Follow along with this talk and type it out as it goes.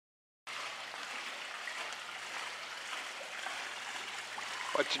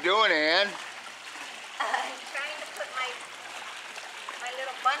What you doing, Ann? I'm trying to put my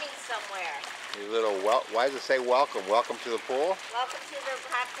little bunny somewhere. Your little why does it say welcome? Welcome to the pool? Welcome to the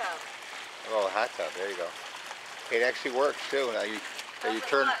hot tub. Oh, hot tub. There you go. It actually works too. Now you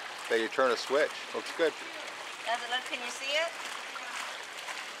turn a switch. Looks good. Does it look? Can you see it?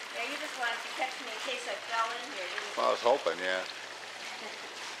 Yeah, you just wanted to catch me in case I fell in here. Well, I was hoping, yeah.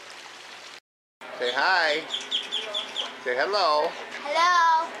 Say hi. Say hello.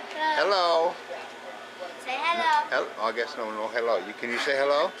 Hello. Hello. Say hello. Oh, I guess no hello. Can you say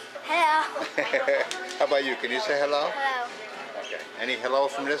hello? Hello. How about you? Can you say hello? Hello. Okay. Any hello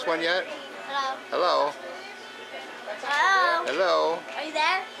from this one yet? Hello. Hello. Hello. Hello. Are you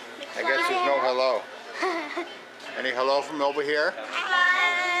there? I guess there's no hello. Any hello from over here?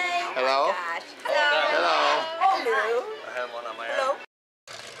 Hi. Hello? Oh my gosh. Hello. Hello. Hello. I have one on my Hello. arm.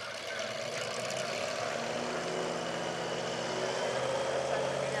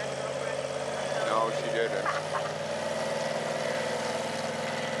 No, she didn't.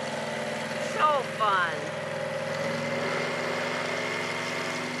 So fun.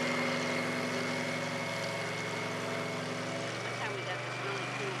 One time we got this really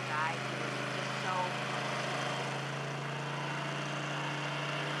cool guy who was just so...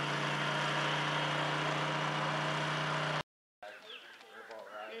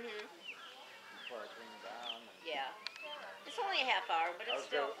 Yeah. It's only a half hour, but it's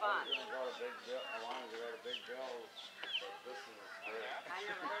still fun. I never heard of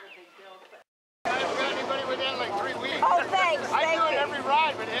Big Bill, but... I haven't got anybody within like 3 weeks. Oh, thanks. I Thank do it you. every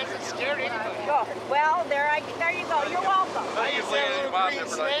ride, but it hasn't scared anybody. Go. Well, there you go. You're welcome. I used to have a little green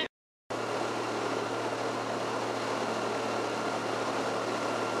snake.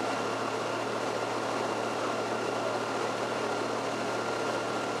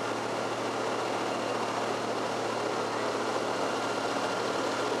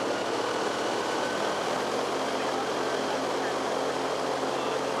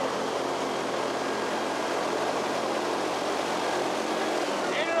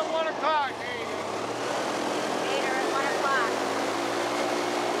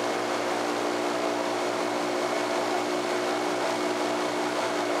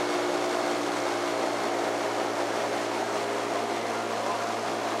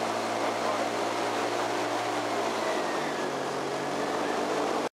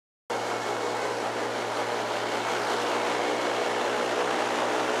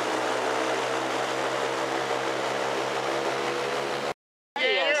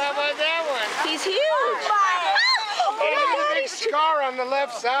 He's huge. There's a big scar on the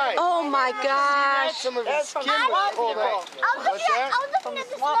left side. Oh my gosh. Some of his skin was pulled out. I was looking at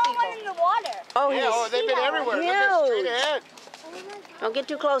the small one in the water. Oh, Yeah, oh, they've been everywhere. huge. Look at straight ahead. Don't get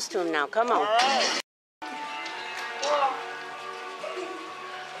too close to him now. Come on. All right.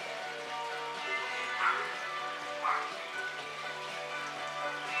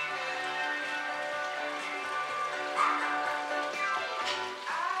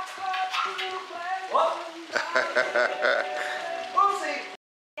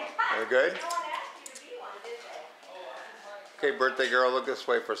 Are we good? Okay, birthday girl, look this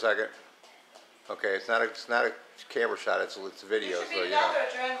way for a second. Okay, it's not a camera shot. It's a video. You should So be you know.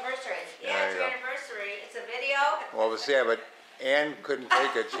 It's your anniversary. Yeah, Yeah, there it's you your go. anniversary. It's a video. Well, yeah, but Ann couldn't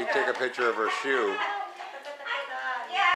take it. She'd take a picture of her shoe.